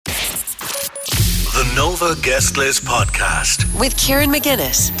The Nova Guest List Podcast. With Kieran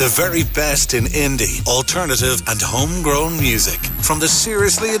McGuinness. The very best in indie, alternative and homegrown music from the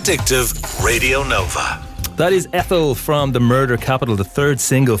seriously addictive Radio Nova. That is Ethel from The Murder Capital, the third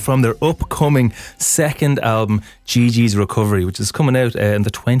single from their upcoming second album, Gigi's Recovery, which is coming out on the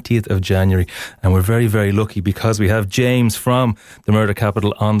 20th of January. And we're very, very lucky because we have James from The Murder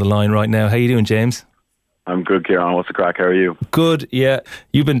Capital on the line right now. How you doing, James? I'm good, Kieran. What's the crack? How are you? Good, yeah.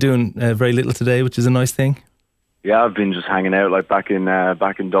 You've been doing very little today, which is a nice thing. Yeah, I've been just hanging out, like back in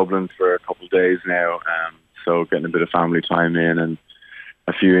Dublin for a couple of days now. So getting a bit of family time in and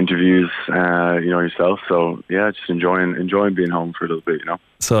a few interviews, yourself. So yeah, just enjoying being home for a little bit,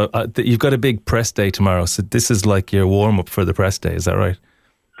 So you've got a big press day tomorrow. So this is like your warm up for the press day. Is that right?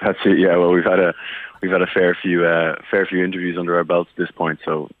 That's it. Yeah. Well, we've had a fair few interviews under our belts at this point.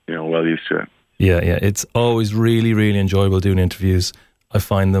 So well used to it. Yeah. It's always really, really enjoyable doing interviews. I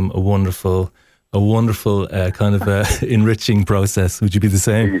find them a wonderful kind of enriching process. Would you be the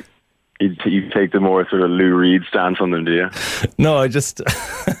same? You take the more sort of Lou Reed stance on them, do you? No, I just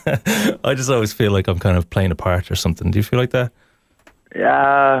always feel like I'm kind of playing a part or something. Do you feel like that?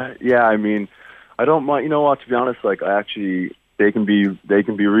 Yeah. I mean, I don't mind. You know what? To be honest, like they can be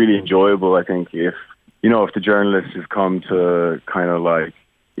really enjoyable. I think if the journalists just come to kind of like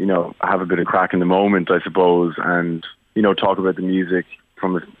have a bit of crack in the moment, I suppose, and talk about the music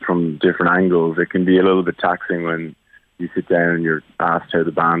from different angles. It can be a little bit taxing when you sit down and you're asked how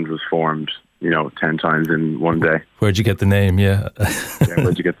the band was formed, 10 times in one day. Where'd you get the name? Yeah.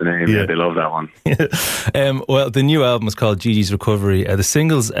 Where'd you get the name? Yeah, they love that one. Well, the new album is called Gigi's Recovery. The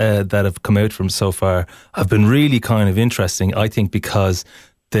singles that have come out from so far have been really kind of interesting, I think, because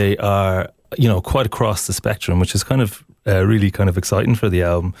they are, quite across the spectrum, which is kind of really kind of exciting for the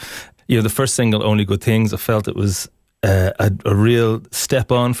album. The first single, Only Good Things, I felt it was a real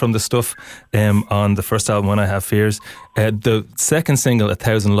step on from the stuff on the first album, When I Have Fears. The second single,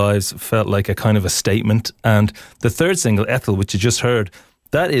 1,000 Lives, felt like a kind of a statement. And the third single, Ethel, which you just heard,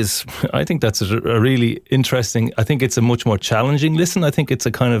 I think that's a really interesting, I think it's a much more challenging listen. I think it's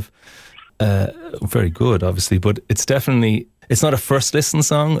a kind of very good, obviously, but it's not a first listen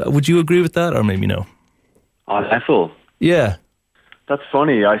song. Would you agree with that, or maybe no? On Ethel? Yeah. That's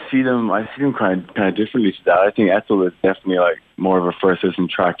funny. I see them kind of differently to that. I think Ethel is definitely like more of a first listen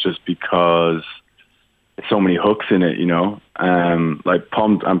track just because there's so many hooks in it, like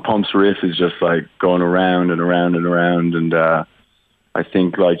Pump's riff is just like going around and around and around, and I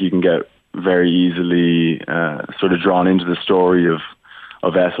think like you can get very easily sort of drawn into the story of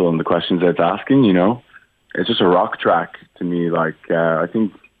Ethel and the questions that it's asking. It's just a rock track to me. Like I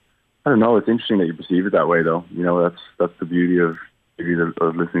think, I don't know. It's interesting that you perceive it that way, though. That's the beauty of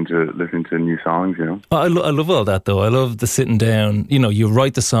listening to new songs. I love all that, though. I love the sitting down. You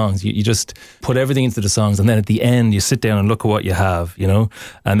write the songs. You just put everything into the songs, and then at the end, you sit down and look at what you have.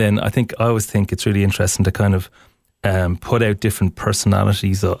 And then I always think it's really interesting to kind of put out different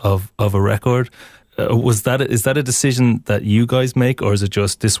personalities of a record. Is that a decision that you guys make, or is it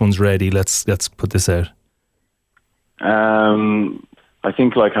just this one's ready? Let's put this out. I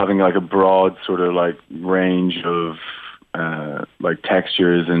think like having like a broad sort of like range of like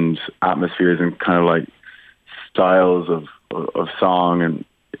textures and atmospheres and kind of like styles of song and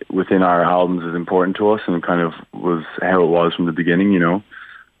within our albums is important to us, and kind of was how it was from the beginning,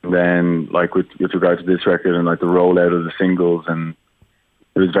 And then like with regard to this record and like the rollout of the singles, and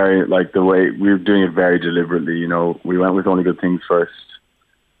it was very like the way we were doing it very deliberately. We went with Only Good Things first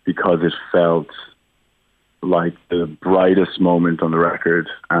because it felt like the brightest moment on the record,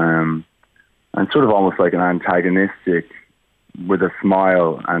 and sort of almost like an antagonistic, with a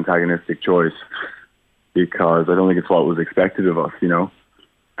smile, antagonistic choice, because I don't think it's what was expected of us,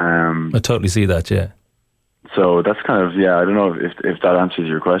 I totally see that, yeah. So that's kind of, I don't know if that answers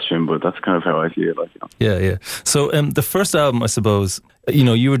your question, but that's kind of how I see it. Yeah. So the first album, I suppose,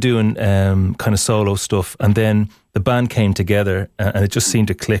 you were doing kind of solo stuff, and then the band came together, and it just seemed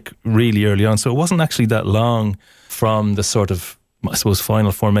to click really early on. So it wasn't actually that long from the sort of, I suppose,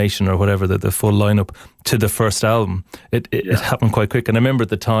 final formation or whatever, the full lineup to the first album. It happened quite quick. And I remember at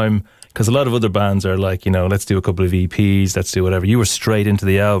the time, because a lot of other bands are like, let's do a couple of EPs, let's do whatever. You were straight into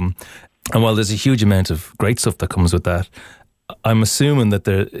the album. And while there's a huge amount of great stuff that comes with that, I'm assuming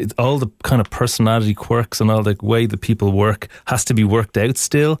that all the kind of personality quirks and all the way that people work has to be worked out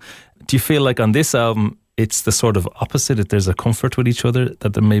still. Do you feel like on this album, it's the sort of opposite, that there's a comfort with each other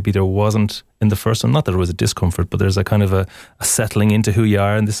that there wasn't in the first one? Not that there was a discomfort, but there's a kind of a settling into who you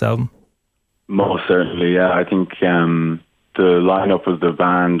are in this album? Most certainly, yeah. I think the lineup of the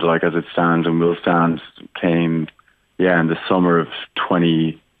band, like as it stands and will stand, came, in the summer of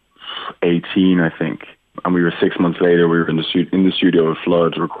 20 18, I think. And we were 6 months later, we were in the studio with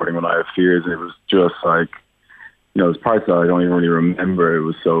Flood recording When I Have Fears, and it was just like, there's parts that I don't even really remember. It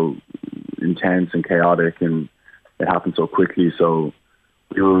was so intense and chaotic, and it happened so quickly. So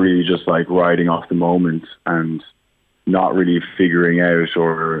we were really just like riding off the moment and not really figuring out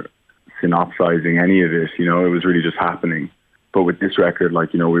or synopsizing any of it. It was really just happening. But with this record,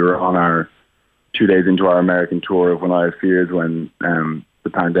 like, we were on our 2 days into our American tour of When I Have Fears when the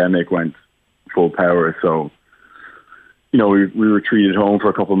pandemic went full power. So, we retreated home for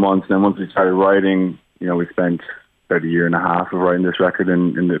a couple of months. And then once we started writing, we spent about a year and a half of writing this record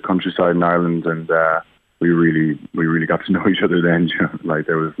in the countryside in Ireland. And we really got to know each other then. Like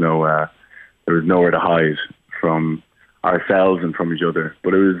there was nowhere to hide from ourselves and from each other.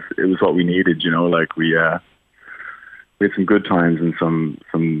 But it was what we needed, like we had some good times and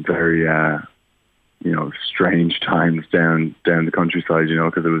some very, strange times down the countryside,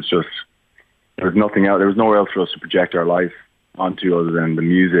 because there was nothing out. There was nowhere else for us to project our life onto other than the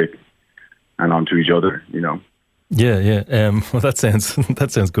music and onto each other, Yeah. Well, that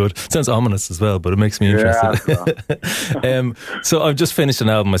sounds good. It sounds ominous as well, but it makes me interested. Yeah, so I've just finished an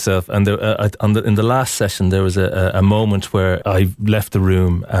album myself, and in the last session there was a moment where I left the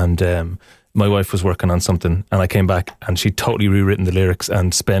room and my wife was working on something, and I came back and she'd totally rewritten the lyrics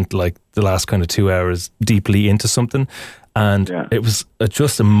and spent like the last kind of 2 hours deeply into something. And it was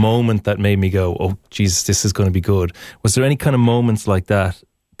just a moment that made me go, oh, Jesus, this is going to be good. Was there any kind of moments like that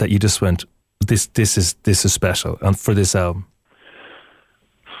you just went, this is special and for this album?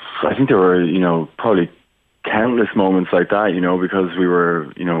 I think there were, probably countless moments like that, because we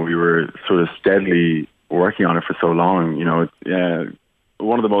were sort of steadily working on it for so long,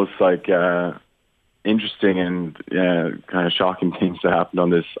 one of the most like interesting and kind of shocking things that happened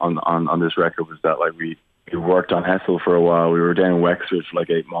on this record was that like we worked on Ethel for a while. We were down in Wexford for like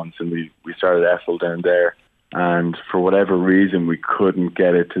 8 months, and we started Ethel down there. And for whatever reason, we couldn't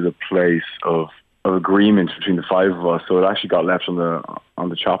get it to the place of agreement between the five of us. So it actually got left on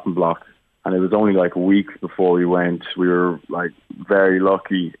the chopping block. And it was only like weeks before we went. We were like very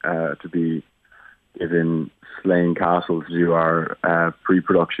lucky to be given Slane Castle to do our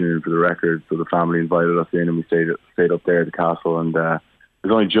pre-production for the record. So the family invited us in, and we stayed up there at the castle. And it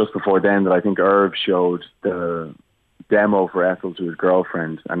was only just before then that I think Irv showed the demo for Ethel to his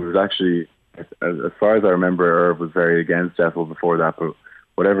girlfriend. And it was actually, as far as I remember, Irv was very against Ethel before that. But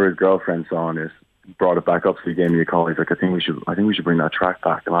whatever his girlfriend saw on it, brought it back up. So he gave me a call. He's like, I think we should bring that track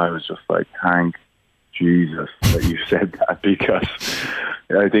back. And I was just like, thank Jesus that you said that, because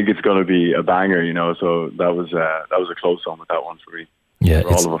I think it's going to be a banger, So that was a close one with that one for me. Yeah,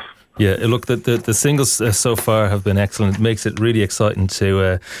 for all of us. Yeah, look, the singles so far have been excellent. It makes it really exciting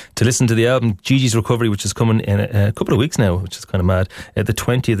to listen to the album Gigi's Recovery, which is coming in a couple of weeks now, which is kind of mad, the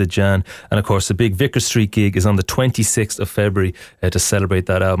 20th of Jan. And of course, the big Vicar Street gig is on the 26th of February to celebrate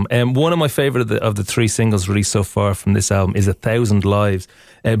that album. One of my favourite of the three singles released so far from this album is 1,000 Lives.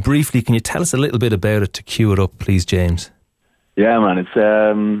 Briefly, can you tell us a little bit about it to cue it up, please, James? Yeah, man, it's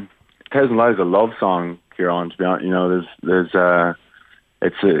 1,000 Lives is a love song, Kieran, to be honest. There's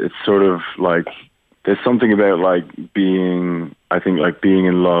it's sort of like, there's something about like being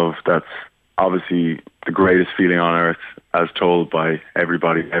in love that's obviously the greatest feeling on earth, as told by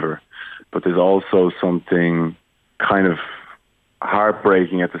everybody ever. But there's also something kind of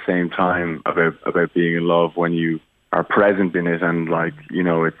heartbreaking at the same time about being in love when you are present in it, and like,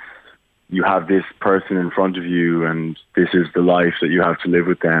 it's, you have this person in front of you and this is the life that you have to live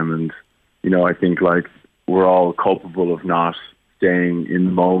with them. And, I think like we're all culpable of not staying in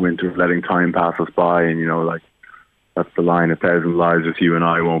the moment, of letting time pass us by. And, like, that's the line, 1,000 lives with you and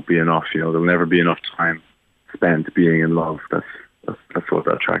I won't be enough. There'll never be enough time spent being in love. That's what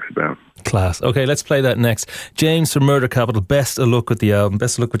that track's about. Class. Okay, let's play that next. James from Murder Capital, best of luck with the album.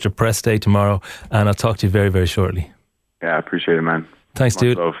 Best of luck with your press day tomorrow. And I'll talk to you very, very shortly. Yeah, I appreciate it, man. Thanks,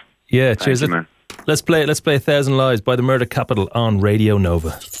 dude. Love. Yeah, cheers. Thank you, man. Let's play 1,000 Lives by the Murder Capital on Radio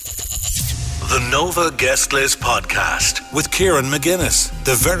Nova. The Nova Guest List Podcast with Kieran McGuinness.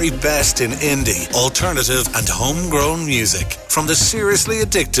 The very best in indie, alternative and homegrown music from the seriously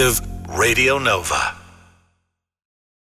addictive Radio Nova.